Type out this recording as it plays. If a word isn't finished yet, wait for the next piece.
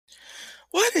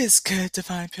What is good,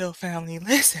 Divine Pill family?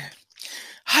 Listen,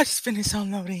 I just finished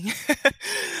downloading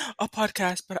a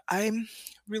podcast, but I'm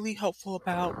really hopeful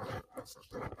about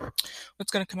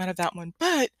what's going to come out of that one.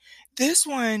 But this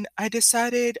one, I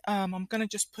decided I'm going to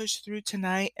just push through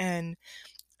tonight and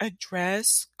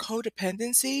address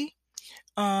codependency.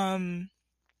 Um,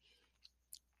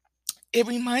 It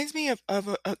reminds me of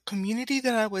a community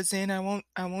that I was in. I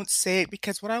won't say it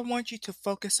because what I want you to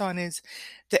focus on is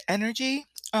the energy.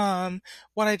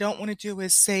 What I don't want to do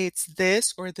is say it's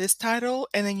this or this title,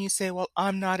 and then you say, "Well,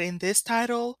 I'm not in this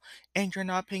title," and you're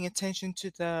not paying attention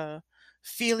to the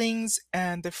feelings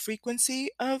and the frequency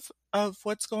of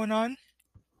what's going on.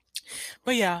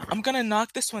 But yeah, I'm gonna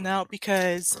knock this one out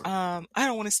because I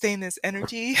don't want to stay in this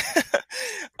energy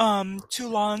too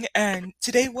long. And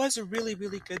today was a really,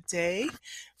 really good day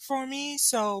for me.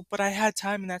 So, but I had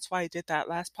time, and that's why I did that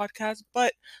last podcast.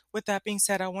 But with that being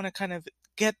said, I want to kind of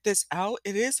get this out.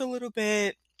 It is a little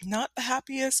bit not the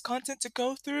happiest content to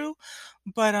go through,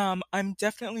 but I'm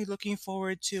definitely looking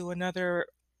forward to another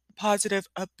positive,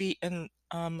 upbeat, and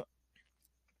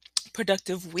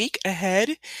productive week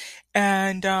ahead.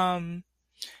 And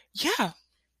yeah,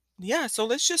 yeah, so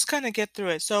let's just kind of get through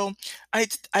it. So I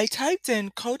typed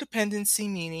in codependency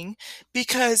meaning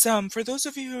because for those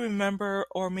of you who remember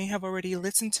or may have already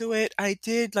listened to it, I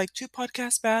did like two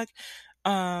podcasts back.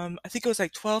 I think it was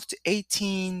like 12 to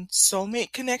 18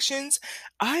 soulmate connections.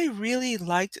 I really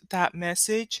liked that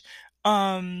message.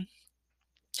 Um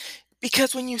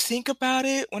because when you think about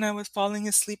it, when I was falling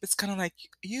asleep, it's kind of like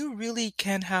you really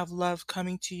can have love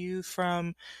coming to you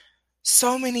from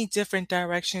so many different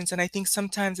directions. And I think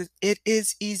sometimes it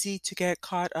is easy to get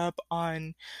caught up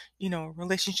on,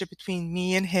 relationship between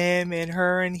me and him and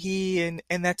her and he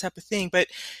and that type of thing. But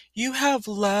you have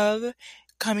love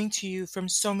coming to you from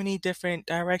so many different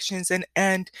directions,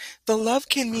 and the love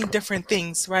can mean different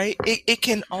things, right? It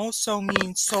can also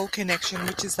mean soul connection,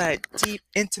 which is that deep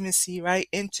intimacy, right?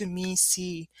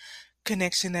 Intimacy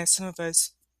connection that some of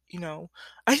us, you know,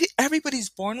 I think everybody's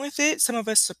born with it. Some of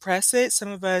us suppress it, some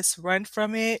of us run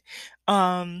from it.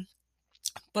 Um,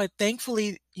 but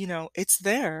thankfully, it's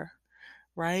there,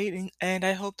 right? And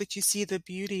I hope that you see the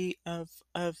beauty of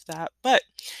that. But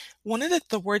one of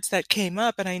the words that came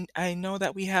up, and I know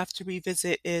that we have to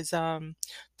revisit, is the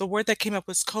word that came up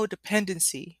was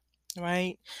codependency,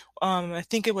 right? I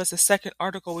think it was the second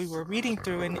article we were reading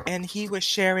through, and he was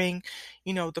sharing,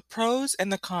 the pros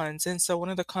and the cons. And so one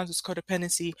of the cons was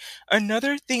codependency.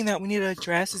 Another thing that we need to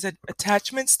address is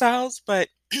attachment styles, but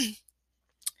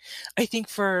I think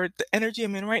for the energy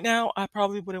I'm in right now, I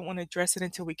probably wouldn't want to address it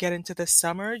until we get into the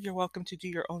summer. You're welcome to do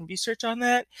your own research on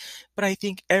that. But I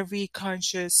think every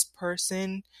conscious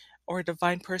person or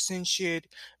divine person should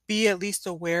be at least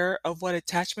aware of what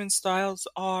attachment styles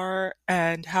are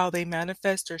and how they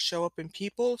manifest or show up in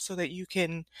people so that you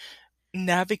can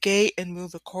navigate and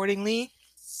move accordingly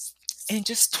and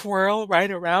just twirl right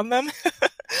around them.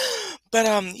 But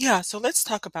yeah, so let's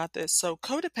talk about this. So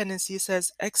codependency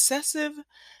says excessive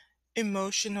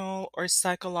emotional or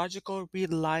psychological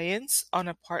reliance on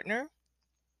a partner.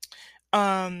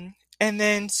 And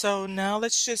then so now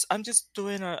I'm just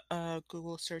doing a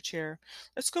Google search here.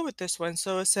 Let's go with this one.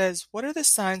 So it says, what are the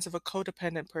signs of a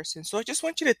codependent person? So I just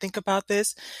want you to think about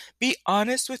this. Be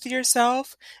honest with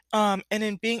yourself. And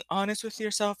in being honest with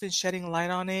yourself and shedding light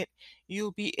on it,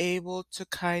 you'll be able to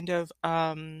kind of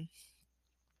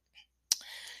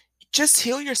just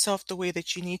heal yourself the way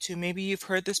that you need to. Maybe you've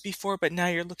heard this before, but now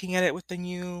you're looking at it with a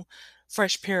new,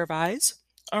 fresh pair of eyes.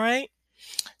 All right.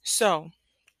 So,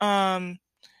 um,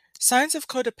 signs of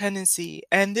codependency,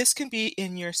 and this can be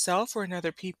in yourself or in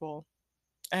other people.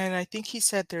 And I think he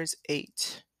said there's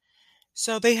 8.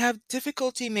 So they have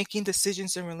difficulty making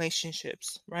decisions in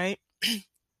relationships, right?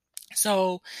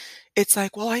 So it's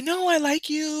like, well, I know I like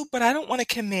you, but I don't want to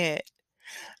commit.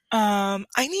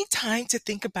 I need time to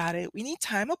think about it. We need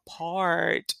time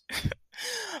apart.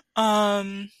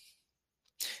 um,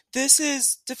 this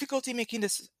is difficulty making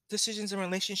decisions in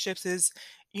relationships is,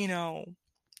 you know,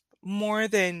 more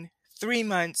than 3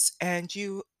 months and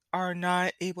you are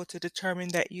not able to determine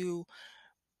that you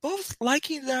both like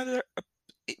each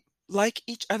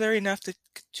other enough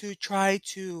to try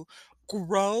to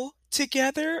grow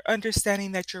together,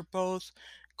 understanding that you're both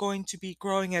going to be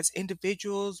growing as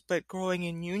individuals but growing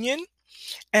in union,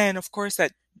 and of course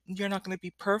that you're not going to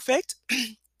be perfect.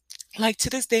 Like to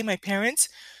this day, my parents,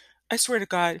 I swear to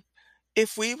God,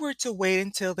 if we were to wait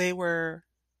until they were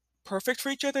perfect for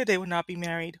each other, they would not be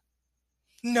married.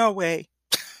 No way.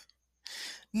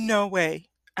 No way.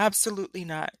 Absolutely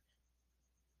not.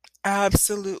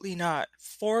 Absolutely not.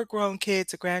 4 grown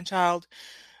kids, a grandchild.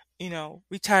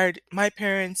 retired, my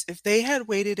parents, if they had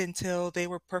waited until they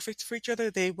were perfect for each other,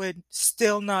 they would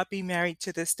still not be married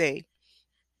to this day.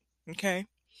 Okay.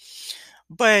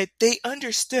 But they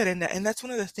understood, and that's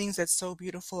one of the things that's so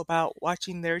beautiful about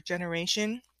watching their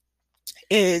generation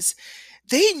is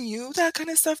they knew that kind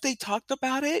of stuff. They talked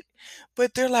about it,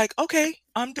 but they're like, okay,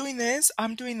 I'm doing this,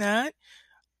 I'm doing that.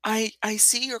 I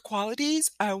see your qualities.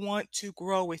 I want to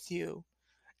grow with you.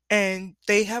 And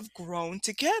they have grown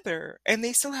together and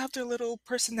they still have their little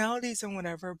personalities and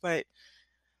whatever, but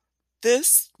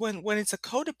this when it's a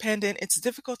codependent, it's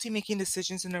difficulty making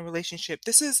decisions in a relationship.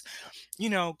 This is,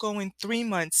 going 3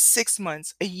 months, 6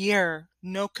 months, a year,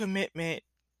 no commitment,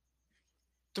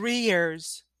 3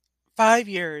 years, 5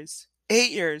 years, 8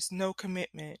 years, no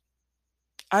commitment.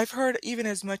 I've heard even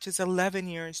as much as 11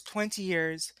 years, 20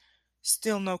 years,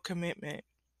 still no commitment.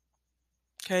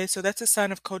 Okay, so that's a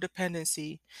sign of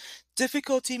codependency.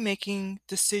 Difficulty making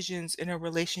decisions in a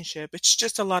relationship. It's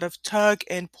just a lot of tug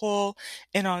and pull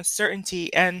and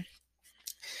uncertainty. And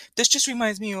this just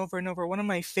reminds me over and over. One of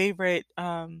my favorite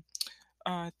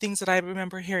things that I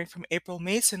remember hearing from April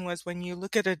Mason was when you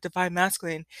look at a divine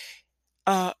masculine.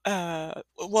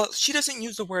 Well, she doesn't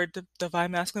use the word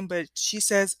divine masculine, but she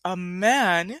says a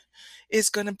man is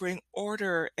going to bring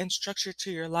order and structure to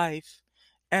your life.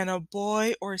 And a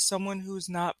boy or someone who's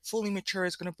not fully mature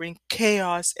is going to bring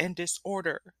chaos and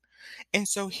disorder. And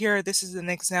so here, this is an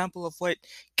example of what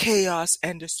chaos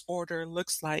and disorder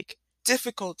looks like.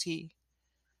 Difficulty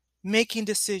making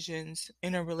decisions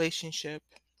in a relationship.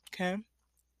 Okay.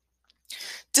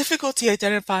 Difficulty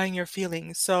identifying your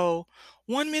feelings. So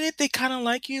one minute they kind of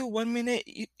like you, one minute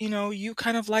you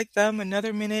kind of like them,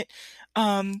 another minute,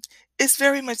 um, it's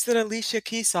very much that Alicia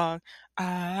Keys song.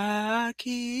 I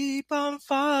keep on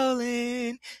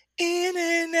falling in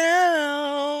and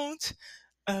out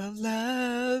of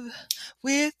love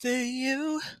with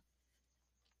you,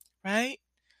 right?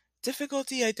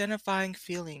 Difficulty identifying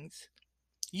feelings.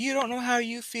 You don't know how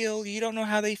you feel. You don't know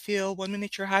how they feel. One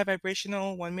minute you're high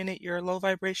vibrational. One minute you're low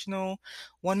vibrational.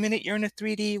 One minute you're in a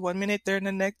 3D. One minute they're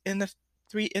in the in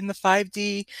the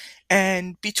 5D.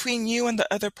 And between you and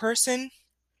the other person,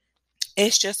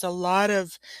 it's just a lot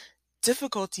of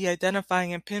difficulty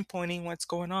identifying and pinpointing what's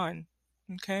going on.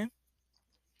 Okay.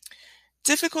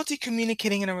 Difficulty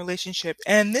communicating in a relationship.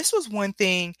 And this was one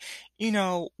thing,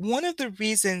 one of the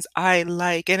reasons I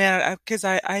like, and because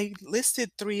I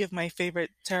listed three of my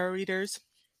favorite tarot readers.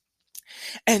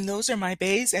 And those are my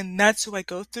bays, and that's who I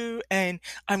go through. And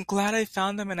I'm glad I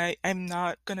found them, and I'm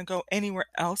not gonna go anywhere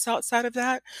else outside of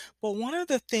that. But one of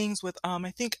the things with I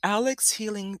think Alex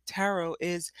Healing Tarot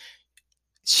is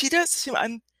she does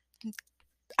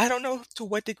I don't know to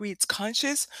what degree it's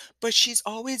conscious, but she's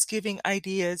always giving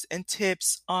ideas and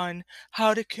tips on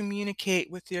how to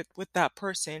communicate with that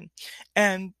person.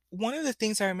 And one of the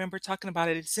things I remember talking about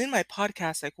it's in my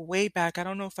podcast like way back. I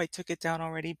don't know if I took it down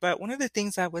already, but one of the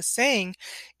things I was saying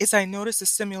is I noticed the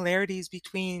similarities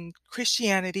between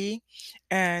Christianity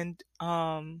and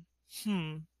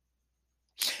and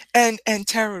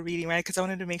tarot reading, right? Because I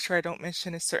wanted to make sure I don't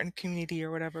mention a certain community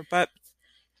or whatever. But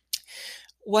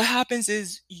what happens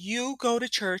is you go to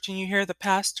church and you hear the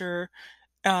pastor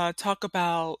talk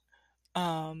about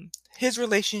his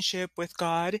relationship with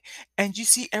God, and you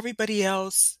see everybody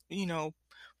else,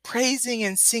 praising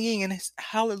and singing and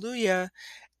hallelujah,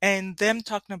 and them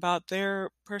talking about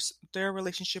their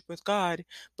relationship with God,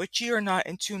 but you are not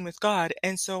in tune with God.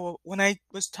 And so when I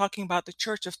was talking about the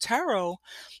Church of Tarot,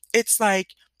 it's like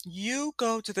you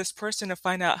go to this person to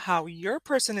find out how your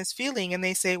person is feeling, and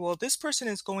they say, well, this person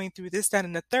is going through this, that,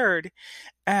 and the third,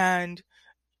 and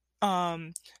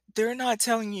um, they're not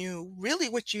telling you really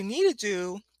what you need to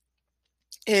do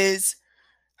is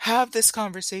have this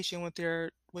conversation with your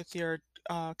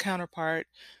counterpart.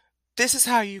 This is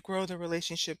how you grow the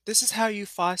relationship. This is how you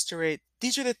foster it.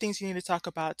 These are the things you need to talk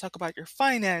about. Talk about your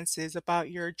finances,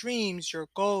 about your dreams, your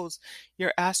goals,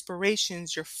 your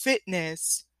aspirations, your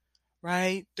fitness,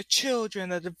 right? The children,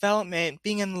 the development,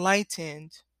 being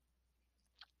enlightened,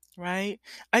 right?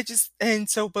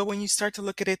 But when you start to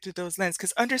look at it through those lenses,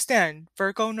 because understand,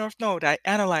 Virgo North Node, I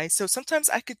analyze. So sometimes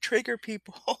I could trigger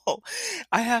people.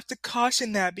 I have to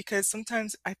caution that because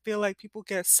sometimes I feel like people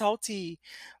get salty,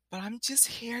 but I'm just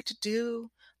here to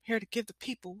give the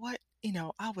people what,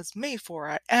 I was made for.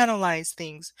 I analyze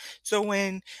things. So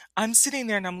when I'm sitting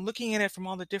there and I'm looking at it from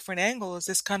all the different angles,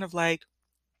 it's kind of like,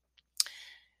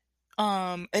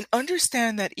 and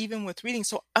understand that even with reading,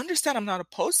 so understand I'm not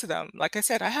opposed to them. Like I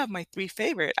said, I have my three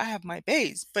favorite, I have my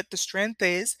bays, but the strength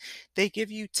is they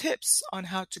give you tips on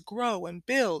how to grow and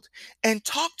build and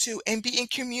talk to and be in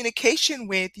communication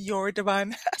with your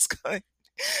divine masculine.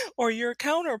 or your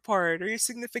counterpart or your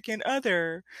significant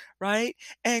other, right?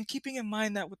 And keeping in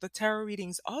mind that with the tarot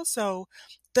readings also,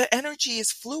 the energy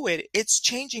is fluid. It's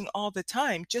changing all the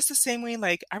time. Just the same way,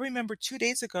 like I remember 2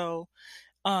 days ago,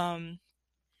 um,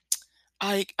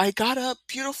 I got up,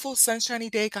 beautiful sunshiny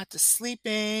day, got to sleep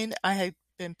in. I had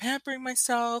been pampering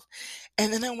myself,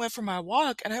 and then I went for my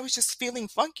walk and I was just feeling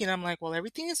funky. And I'm like, well,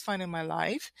 everything is fine in my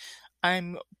life.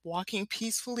 I'm walking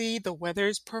peacefully. The weather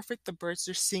is perfect. The birds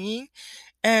are singing.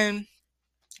 And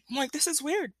I'm like, this is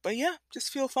weird, but yeah,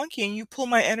 just feel funky. And you pull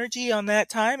my energy on that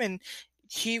time, and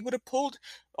he would have pulled,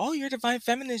 oh, your divine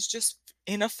feminine is just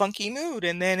in a funky mood.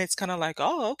 And then it's kind of like,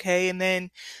 oh, okay. And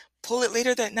then pull it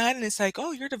later that night, and it's like,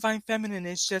 oh, your divine feminine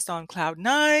is just on cloud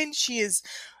nine. She is,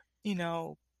 you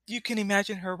know, you can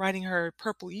imagine her riding her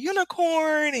purple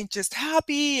unicorn and just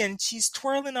happy, and she's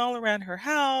twirling all around her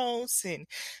house and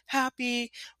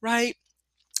happy, right?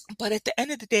 But at the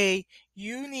end of the day,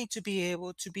 you need to be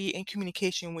able to be in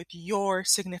communication with your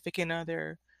significant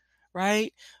other,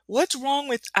 right? What's wrong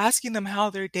with asking them how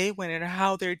their day went and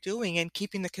how they're doing and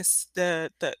keeping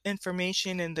the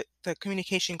information and the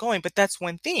communication going? But that's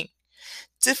one thing.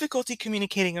 Difficulty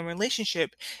communicating a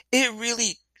relationship, it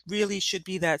really, really should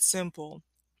be that simple.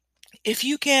 If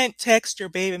you can't text your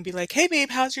babe and be like, "Hey babe,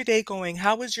 how's your day going?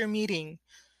 How was your meeting?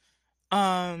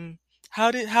 Um,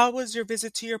 how was your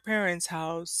visit to your parents'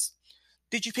 house?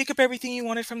 Did you pick up everything you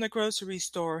wanted from the grocery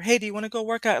store? Hey, do you want to go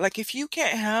work out?" Like, if you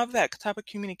can't have that type of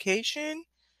communication,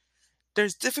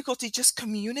 there's difficulty just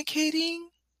communicating.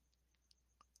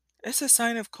 It's a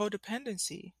sign of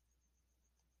codependency.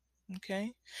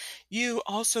 Okay. You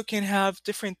also can have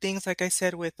different things, like I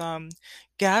said, with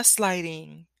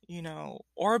gaslighting,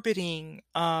 orbiting,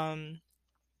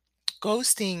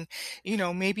 ghosting.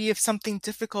 Maybe if something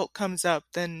difficult comes up,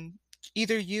 then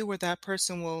either you or that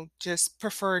person will just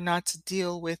prefer not to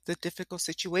deal with the difficult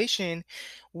situation,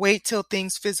 wait till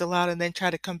things fizzle out, and then try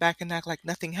to come back and act like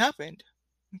nothing happened.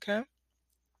 Okay.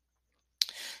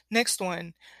 Next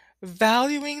one,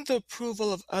 valuing the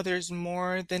approval of others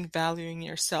more than valuing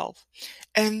yourself.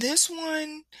 And this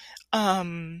one,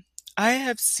 I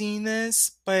have seen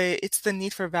this, but it's the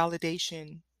need for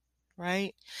validation,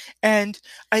 right? And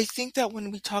I think that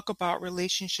when we talk about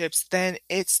relationships, then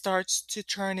it starts to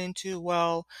turn into,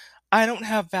 well, I don't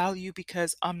have value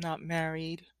because I'm not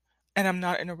married and I'm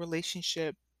not in a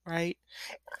relationship, right?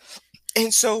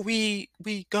 And so we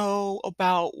go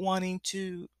about wanting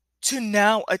to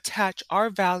now attach our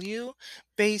value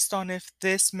based on if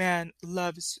this man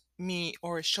loves me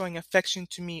or is showing affection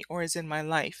to me or is in my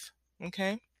life.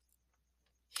 Okay?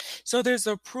 So there's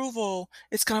approval.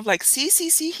 It's kind of like, see,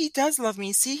 he does love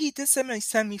me. See, he did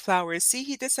send me flowers. See,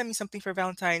 he did send me something for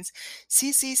Valentine's.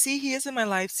 See, he is in my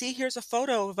life. See, here's a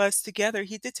photo of us together.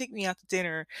 He did take me out to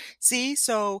dinner. See,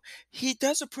 so he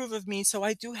does approve of me, so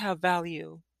I do have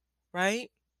value,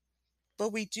 right?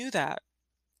 But we do that.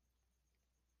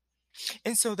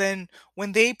 And so then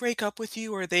when they break up with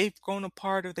you or they've grown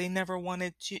apart or they never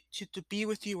wanted to be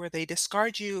with you or they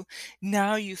discard you,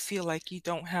 now you feel like you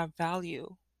don't have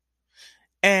value.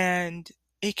 And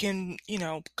it can,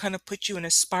 kind of put you in a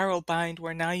spiral bind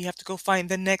where now you have to go find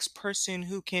the next person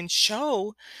who can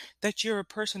show that you're a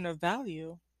person of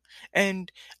value.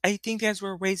 And I think as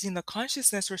we're raising the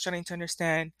consciousness, we're starting to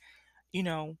understand, you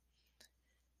know,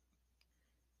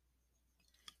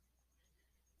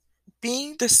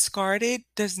 being discarded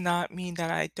does not mean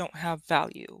that I don't have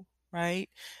value, right?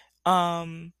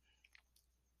 Um,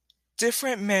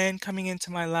 Different men coming into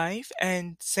my life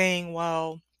and saying,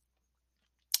 well,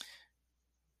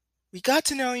 we got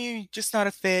to know you, you're just not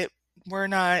a fit. We're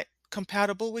not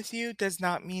compatible with you does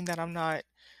not mean that I'm not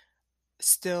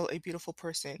still a beautiful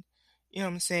person. You know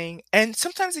what I'm saying? And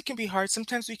sometimes it can be hard.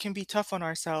 Sometimes we can be tough on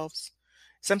ourselves.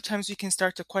 Sometimes we can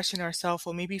start to question ourselves.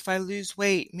 Well, maybe if I lose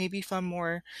weight, maybe if I'm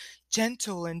more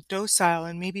gentle and docile,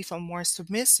 and maybe if I'm more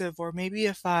submissive, or maybe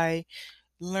if I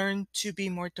learn to be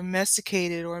more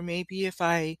domesticated, or maybe if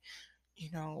I, you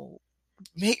know,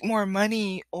 make more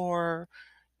money or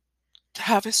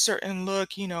have a certain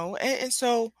look, and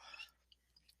so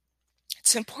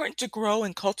it's important to grow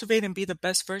and cultivate and be the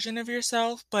best version of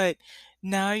yourself, but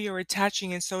now you're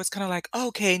attaching, and so it's kind of like,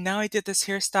 okay, now I did this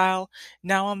hairstyle,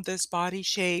 now I'm this body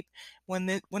shape.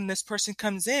 When this person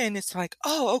comes in, it's like,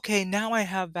 oh, okay, now I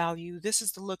have value. This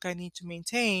is the look I need to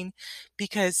maintain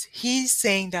because he's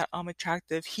saying that I'm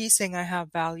attractive. He's saying I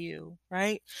have value,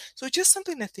 right? So just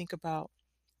something to think about.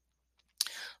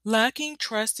 Lacking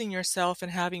trust in yourself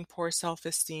and having poor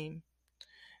self-esteem.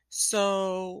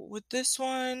 So with this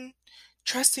one,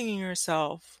 trusting in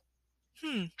yourself.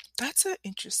 That's an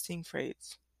interesting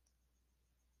phrase.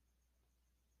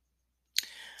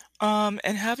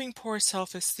 And having poor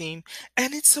self-esteem.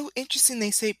 And it's so interesting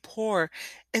they say poor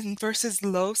and versus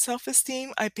low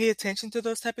self-esteem. I pay attention to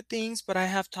those type of things, but I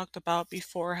have talked about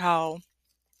before how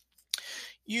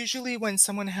usually when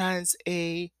someone has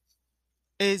a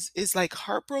is like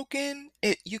heartbroken,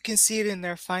 it you can see it in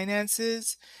their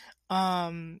finances.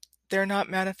 Um, they're not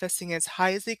manifesting as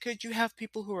high as they could. You have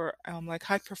people who are like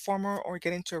high performer or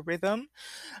get into a rhythm,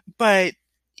 but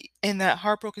in that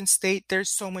heartbroken state, there's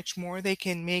so much more they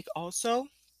can make also.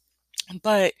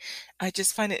 But I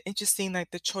just find it interesting,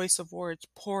 like the choice of words,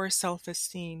 poor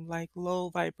self-esteem, like low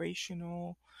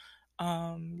vibrational,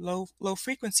 low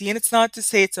frequency. And it's not to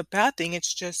say it's a bad thing.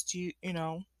 It's just you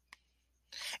know.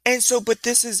 And so, but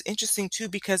this is interesting too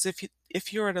because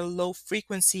if you're at a low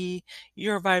frequency,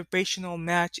 your vibrational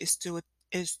match is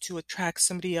to attract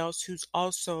somebody else who's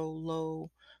also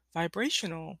low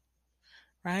vibrational,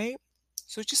 right?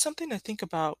 So just something to think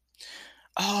about.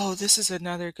 Oh, this is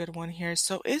another good one here.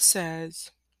 So it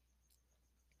says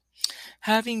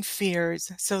having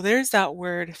fears. So there's that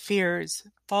word, fears,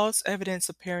 false evidence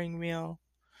appearing real,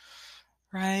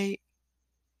 right?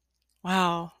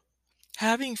 Wow.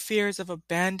 Having fears of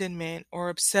abandonment or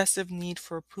obsessive need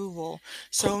for approval.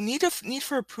 So need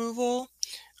for approval,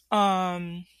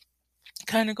 um,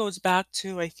 kind of goes back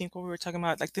to I think what we were talking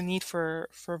about, like the need for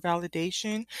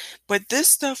validation. But this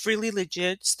stuff really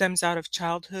legit stems out of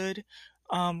childhood,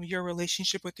 your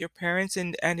relationship with your parents,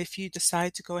 and if you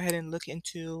decide to go ahead and look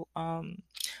into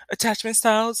attachment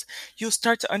styles, you'll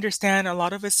start to understand. A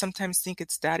lot of us sometimes think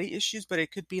it's daddy issues, but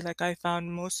it could be like I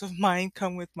found most of mine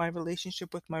come with my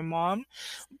relationship with my mom,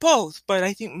 both, but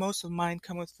I think most of mine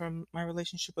come with from my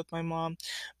relationship with my mom.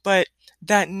 But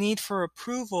that need for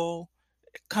approval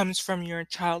comes from your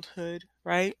childhood,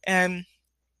 right? And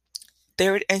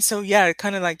so yeah,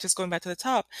 kind of like just going back to the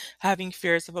top, having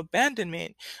fears of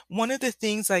abandonment. One of the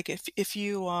things like if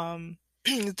you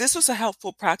this was a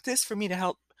helpful practice for me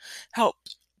to help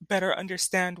better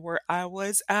understand where I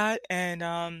was at, and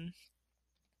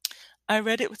I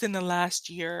read it within the last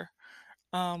year,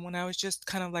 when I was just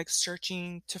kind of like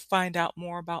searching to find out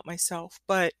more about myself.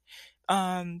 But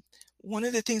um, one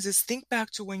of the things is think back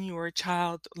to when you were a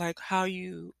child, like how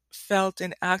you felt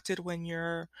and acted when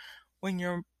your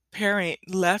parent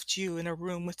left you in a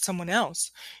room with someone else.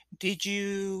 Did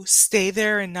you stay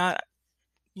there and not,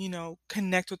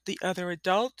 connect with the other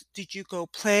adult? Did you go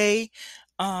play?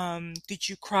 Did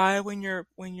you cry when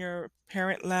your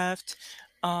parent left?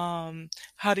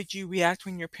 How did you react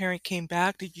when your parent came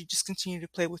back? Did you just continue to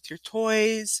play with your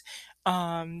toys?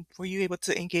 Were you able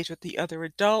to engage with the other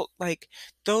adult? Like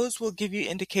those will give you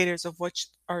indicators of what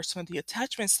are some of the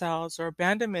attachment styles or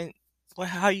abandonment,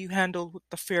 how you handle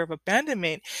the fear of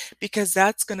abandonment, because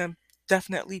that's going to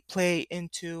definitely play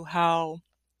into how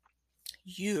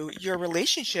your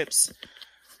relationships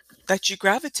that you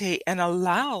gravitate and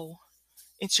allow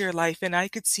into your life. And I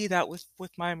could see that with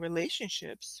my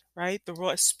relationships, right? The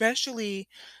role, especially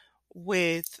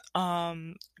with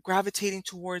gravitating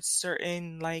towards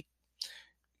certain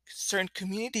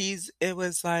communities, it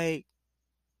was like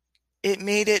it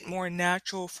made it more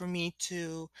natural for me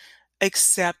to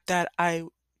accept that I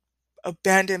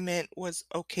abandonment was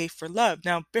okay for love.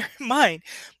 Now bear in mind,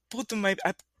 both of my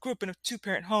I grew up in a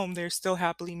two-parent home. They're still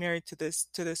happily married to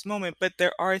this moment, but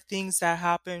there are things that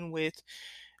happen with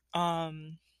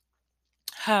um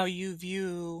how you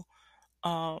view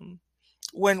um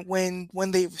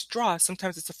when they withdraw.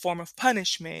 Sometimes it's a form of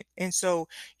punishment, and so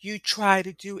you try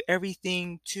to do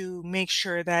everything to make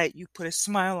sure that you put a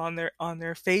smile on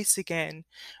their face again,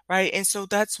 right? And so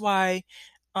that's why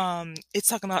it's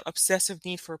talking about obsessive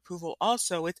need for approval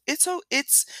also.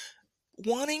 It's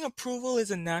wanting approval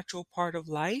is a natural part of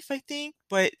life, I think,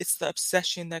 but it's the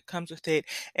obsession that comes with it.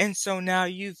 And so now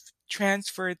you've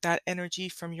transferred that energy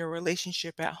from your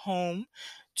relationship at home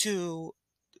to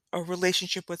a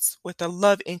relationship with a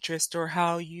love interest, or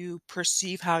how you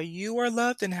perceive how you are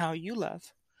loved and how you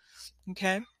love.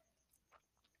 Okay?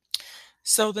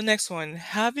 So the next one,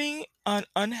 having an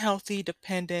unhealthy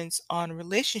dependence on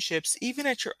relationships even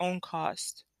at your own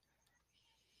cost.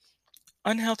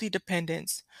 Unhealthy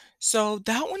dependence. So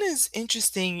that one is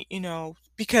interesting,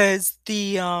 because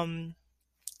the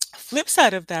flip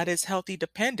side of that is healthy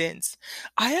dependence.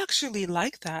 I actually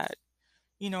like that.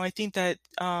 I think that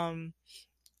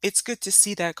it's good to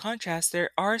see that contrast. There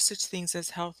are such things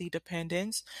as healthy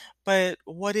dependence, but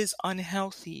what is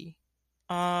unhealthy?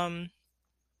 Um,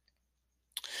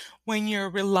 when you're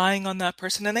relying on that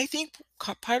person. And I think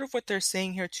part of what they're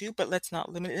saying here too, but let's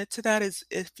not limit it to that, is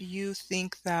if you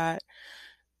think that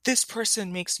this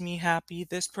person makes me happy,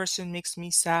 this person makes me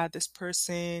sad, this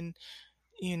person,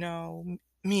 you know,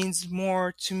 means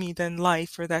more to me than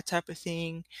life or that type of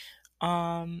thing.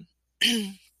 Um,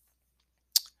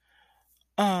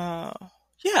 uh,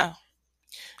 yeah.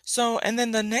 So, and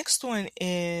then the next one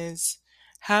is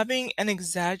having an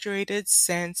exaggerated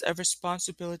sense of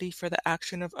responsibility for the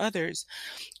action of others.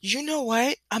 You know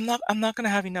what? I'm not gonna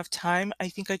have enough time. I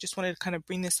think I just wanted to kind of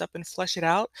bring this up and flesh it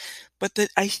out. But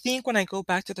I think when I go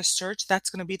back to the search, that's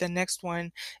gonna be the next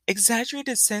one.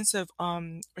 Exaggerated sense of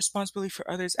responsibility for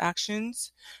others'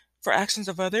 actions, for actions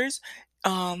of others.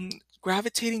 Um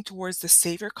Gravitating towards the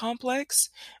savior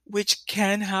complex, which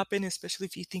can happen, especially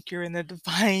if you think you're in the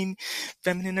divine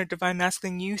feminine or divine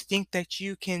masculine, you think that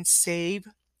you can save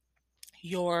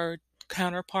your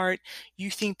counterpart,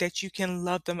 you think that you can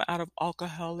love them out of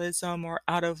alcoholism or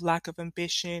out of lack of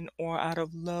ambition or out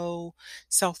of low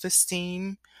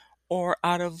self-esteem or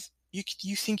out of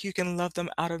you think you can love them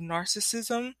out of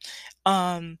narcissism.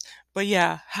 um but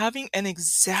yeah, having an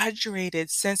exaggerated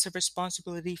sense of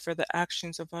responsibility for the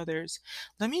actions of others.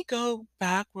 Let me go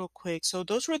back real quick. So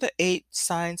those were the 8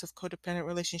 signs of codependent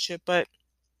relationship, but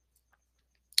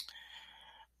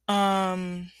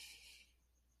um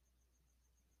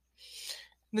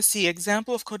let's see.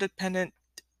 Example of codependent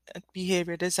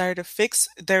behavior: desire to fix,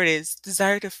 there it is,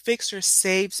 desire to fix or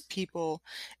saves people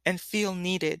and feel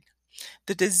needed.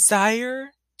 The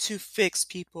desire to fix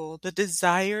people, the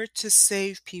desire to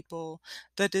save people,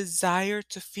 the desire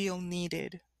to feel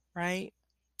needed, right?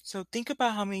 So think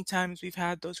about how many times we've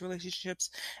had those relationships.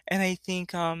 And I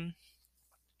think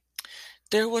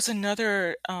there was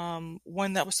another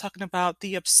one that was talking about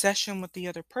the obsession with the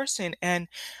other person. And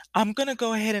I'm going to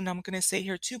go ahead and I'm going to say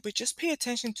here too, but just pay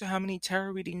attention to how many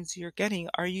tarot readings you're getting.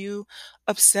 Are you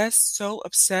obsessed, so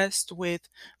obsessed with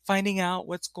finding out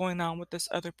what's going on with this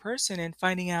other person and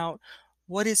finding out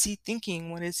what is he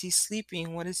thinking? What is he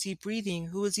sleeping? What is he breathing?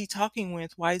 Who is he talking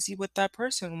with? Why is he with that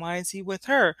person? Why is he with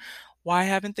her? Why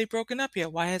haven't they broken up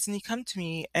yet? Why hasn't he come to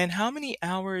me? And how many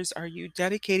hours are you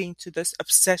dedicating to this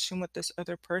obsession with this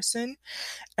other person?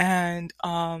 And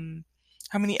how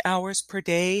many hours per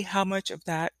day? How much of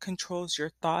that controls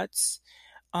your thoughts?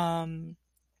 Um,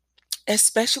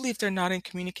 Especially if they're not in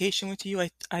communication with you.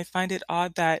 I find it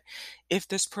odd that if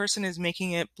this person is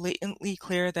making it blatantly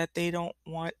clear that they don't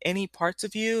want any parts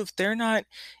of you, if they're not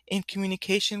in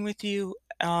communication with you,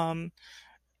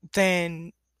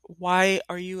 then why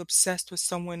are you obsessed with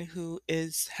someone who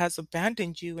has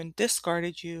abandoned you and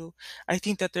discarded you? I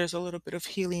think that there's a little bit of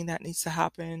healing that needs to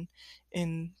happen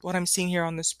in what I'm seeing here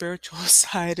on the spiritual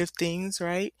side of things,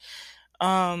 right?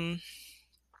 Um,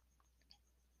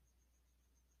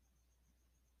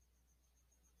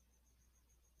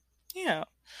 yeah.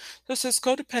 So it says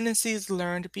codependency is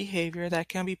learned behavior that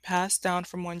can be passed down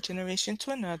from one generation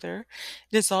to another.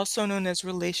 It is also known as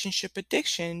relationship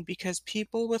addiction because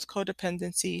people with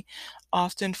codependency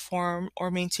often form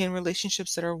or maintain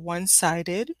relationships that are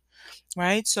one-sided,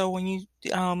 right? So when you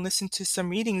listen to some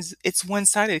readings, it's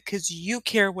one-sided because you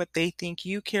care what they think,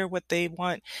 you care what they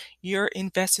want. You're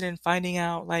invested in finding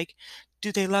out, like,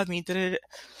 do they love me? Did it?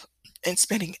 And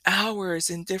spending hours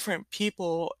in different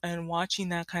people and watching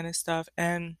that kind of stuff.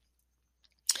 And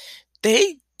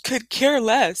they could care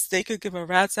less. They could give a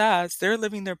rat's ass. They're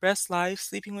living their best life,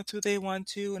 sleeping with who they want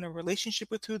to, in a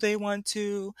relationship with who they want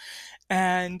to.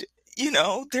 And,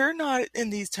 they're not in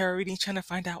these tarot readings trying to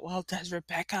find out, well, does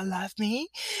Rebecca love me?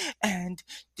 And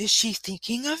is she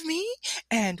thinking of me?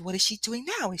 And what is she doing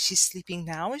now? Is she sleeping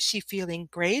now? Is she feeling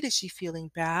great? Is she feeling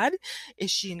bad?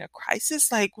 Is she in a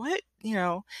crisis? Like what?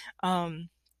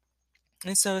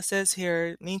 And so it says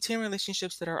here, maintain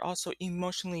relationships that are also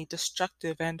emotionally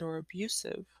destructive and or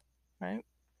abusive, right?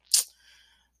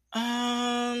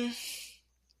 Um,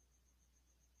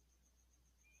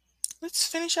 let's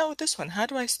finish out with this one. How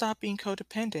do I stop being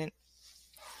codependent?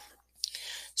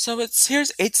 So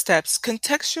here's 8 steps.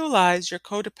 Contextualize your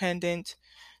codependent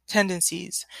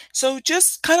tendencies. So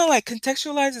just kind of like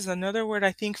contextualize is another word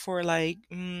I think for like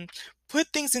put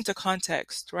things into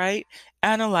context, right?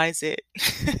 Analyze it.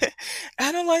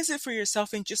 Analyze it for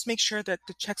yourself and just make sure that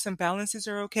the checks and balances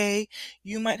are okay.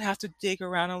 You might have to dig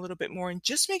around a little bit more and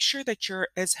just make sure that you're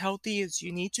as healthy as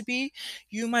you need to be.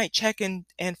 You might check and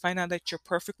find out that you're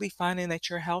perfectly fine and that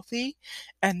you're healthy,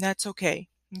 and that's okay.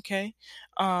 Okay.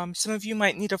 Some of you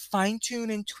might need to fine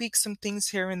tune and tweak some things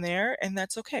here and there, and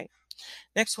that's okay.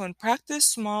 Next one, practice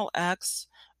small acts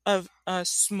of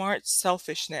smart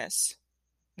selfishness.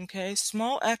 Okay,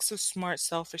 small acts of smart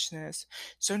selfishness.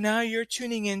 So now you're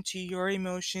tuning into your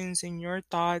emotions and your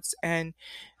thoughts and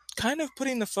kind of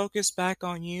putting the focus back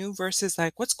on you versus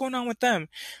like, what's going on with them?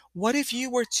 What if you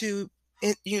were to,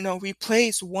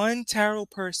 replace one tarot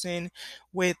person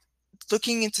with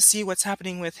looking in to see what's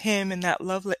happening with him and that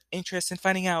interest, and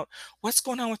finding out what's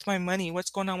going on with my money, what's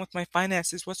going on with my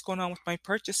finances, what's going on with my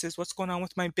purchases, what's going on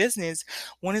with my business.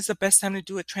 When is the best time to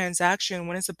do a transaction?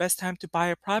 When is the best time to buy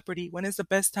a property? When is the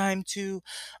best time to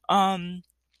um,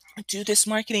 do this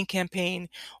marketing campaign?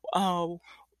 Uh,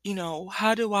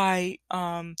 how do I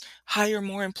hire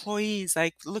more employees?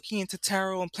 Like looking into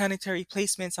tarot and planetary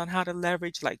placements on how to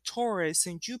leverage like Taurus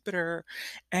and Jupiter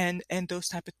and those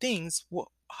type of things.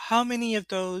 How many of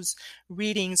those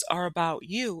readings are about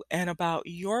you and about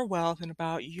your wealth and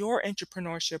about your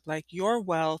entrepreneurship, like your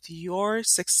wealth, your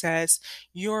success,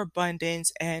 your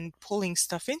abundance, and pulling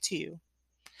stuff into you?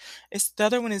 The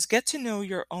other one is get to know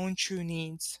your own true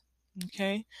needs.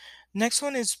 Okay. Next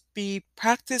one is be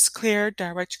practice clear,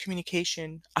 direct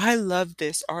communication. I love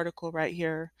this article right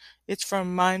here. It's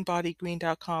from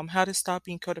mindbodygreen.com. How to stop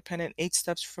being codependent, 8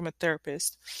 steps from a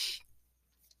therapist.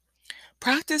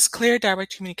 Practice clear,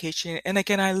 direct communication. And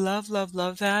again, I love, love,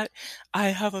 love that. I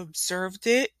have observed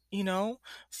it,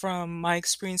 from my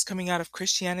experience coming out of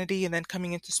Christianity and then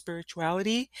coming into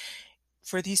spirituality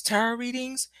for these tarot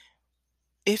readings.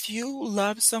 If you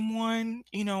love someone,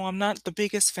 I'm not the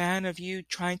biggest fan of you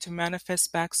trying to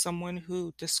manifest back someone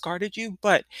who discarded you,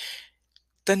 but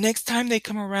the next time they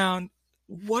come around,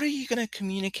 what are you going to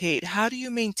communicate? How do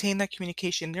you maintain that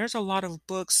communication? There's a lot of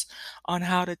books on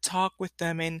how to talk with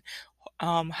them and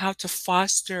how to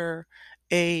foster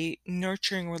a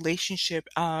nurturing relationship.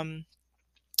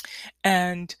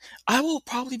 And I will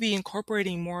probably be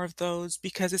incorporating more of those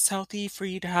because it's healthy for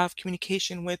you to have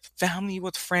communication with family,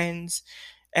 with friends,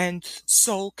 and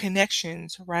soul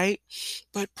connections, right?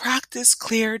 But practice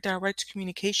clear, direct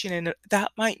communication, and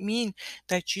that might mean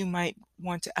that you might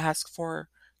want to ask for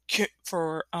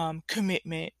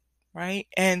commitment, right?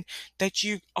 And that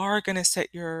you are going to set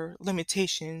your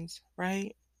limitations,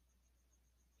 right?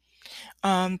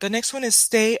 The next one is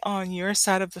stay on your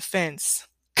side of the fence.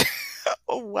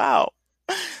 Oh, wow.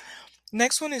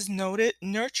 Next one is noted,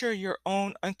 nurture your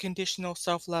own unconditional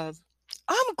self-love.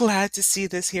 I'm glad to see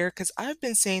this here because I've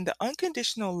been saying the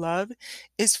unconditional love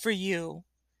is for you.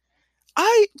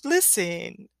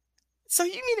 Listen, so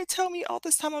you mean to tell me all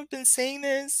this time I've been saying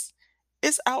this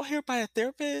is out here by a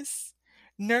therapist?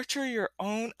 Nurture your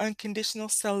own unconditional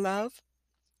self-love?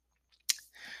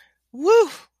 Woo!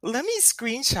 Let me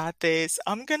screenshot this.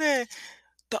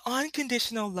 The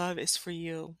unconditional love is for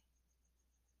you.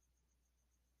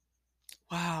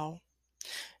 Wow.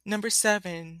 Number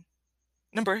seven.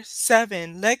 Number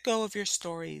seven, let go of your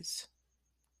stories.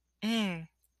 Mm,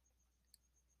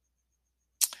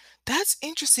 that's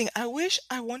interesting. I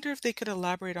wonder if they could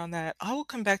elaborate on that. I will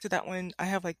come back to that one. I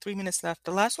have like 3 minutes left.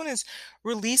 The last one is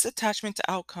release attachment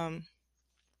to outcome.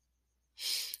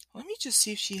 Let me just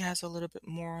see if she has a little bit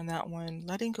more on that one.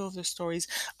 Letting go of the stories.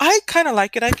 I kind of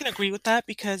like it. I can agree with that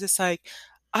because it's like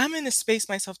I'm in a space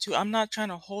myself too. I'm not trying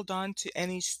to hold on to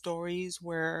any stories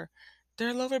where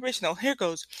they're low vibrational. Here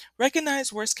goes.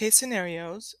 Recognize worst case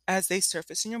scenarios as they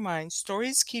surface in your mind.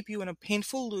 Stories keep you in a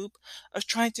painful loop of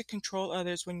trying to control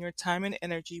others when your time and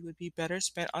energy would be better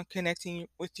spent on connecting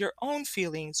with your own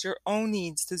feelings, your own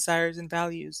needs, desires, and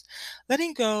values.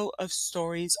 Letting go of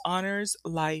stories honors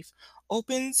life,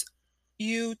 opens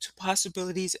you to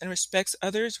possibilities, and respects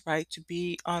others' right to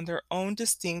be on their own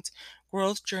distinct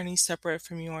growth journey separate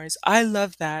from yours. I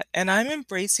love that. And I'm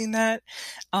embracing that.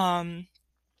 Um,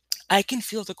 I can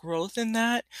feel the growth in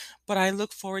that, but I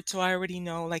look forward to, I already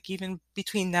know, like even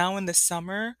between now and the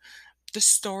summer, the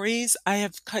stories, I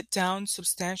have cut down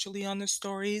substantially on the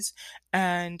stories,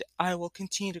 and I will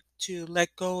continue to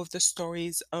let go of the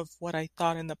stories of what I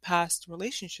thought in the past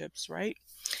relationships, right?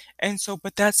 And so,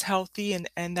 but that's healthy,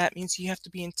 and that means you have to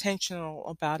be intentional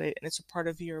about it, and it's a part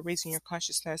of your raising your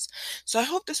consciousness. So I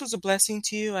hope this was a blessing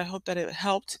to you. I hope that it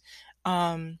helped.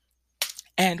 Um,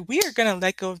 and we are going to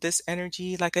let go of this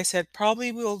energy. Like I said,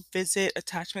 probably we'll visit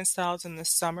attachment styles in the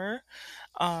summer.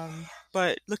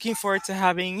 But looking forward to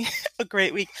having a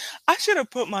great week. I should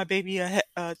have put my baby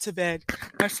to bed,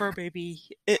 my fur baby.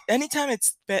 Anytime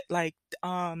it's like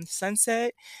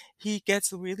sunset, he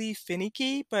gets really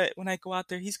finicky. But when I go out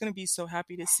there, he's gonna be so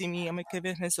happy to see me. I'm gonna give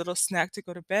him his little snack to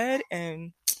go to bed,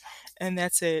 and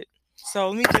that's it. So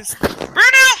let me just.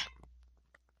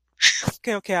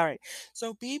 Okay, okay, all right.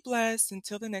 So be blessed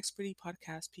until the next pretty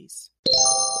podcast. Peace.